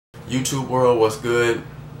YouTube world, what's good?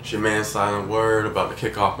 It's your man Sylentword, about to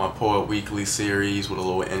kick off my Poet Weekly series with a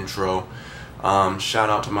little intro. Shout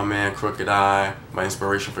out to my man Crooked Eye, my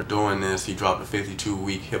inspiration for doing this. He dropped a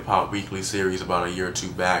 52-week hip-hop weekly series about a year or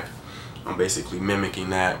two back. I'm basically mimicking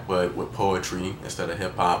that, but with poetry instead of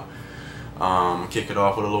hip-hop. Kick it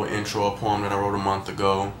off with a little intro, a poem that I wrote a month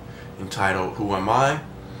ago entitled Who Am I?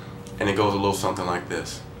 And it goes a little something like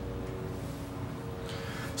this.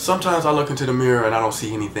 Sometimes I look into the mirror and I don't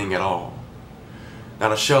see anything at all.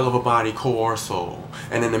 Not a shell of a body, core, or soul.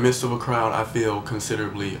 And in the midst of a crowd, I feel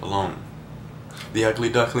considerably alone. The ugly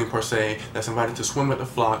duckling per se that's invited to swim with the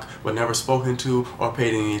flock but never spoken to or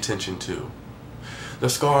paid any attention to. The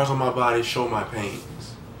scars on my body show my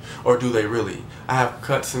pains. Or do they really? I have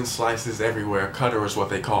cuts and slices everywhere. Cutter is what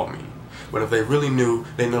they call me. But if they really knew,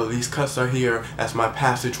 they know these cuts are here as my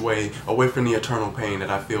passageway away from the eternal pain that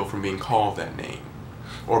I feel from being called that name,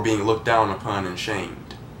 or being looked down upon and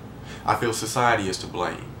shamed. I feel society is to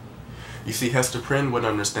blame. You see, Hester Prynne would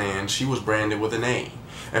understand. She was branded with an A,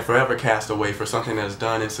 and forever cast away for something that is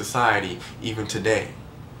done in society even today.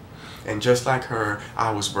 And just like her,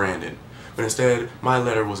 I was branded, but instead my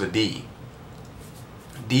letter was a D.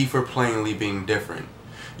 D for plainly being different.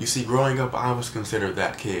 You see, growing up I was considered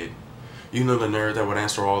that kid. You know, the nerd that would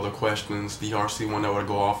answer all the questions, the RC one that would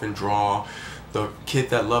go off and draw, the kid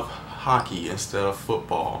that loved hockey instead of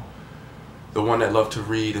football, the one that loved to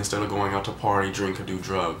read instead of going out to party, drink, or do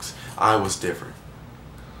drugs. I was different.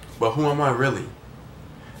 But who am I really?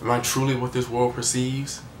 Am I truly what this world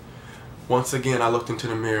perceives? Once again, I looked into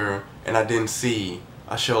the mirror and I didn't see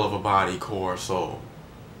a shell of a body, core, or soul.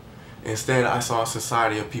 Instead, I saw a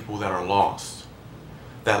society of people that are lost,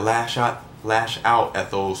 that lash out at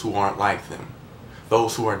those who aren't like them,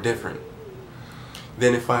 those who are different.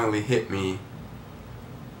 Then it finally hit me.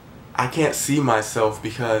 I can't see myself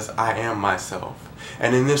because I am myself.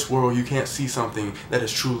 And in this world, you can't see something that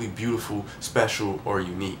is truly beautiful, special, or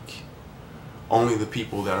unique. Only the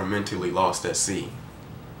people that are mentally lost at sea.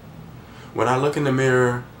 When I look in the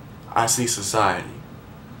mirror, I see society,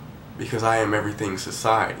 because I am everything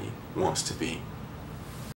society wants to be.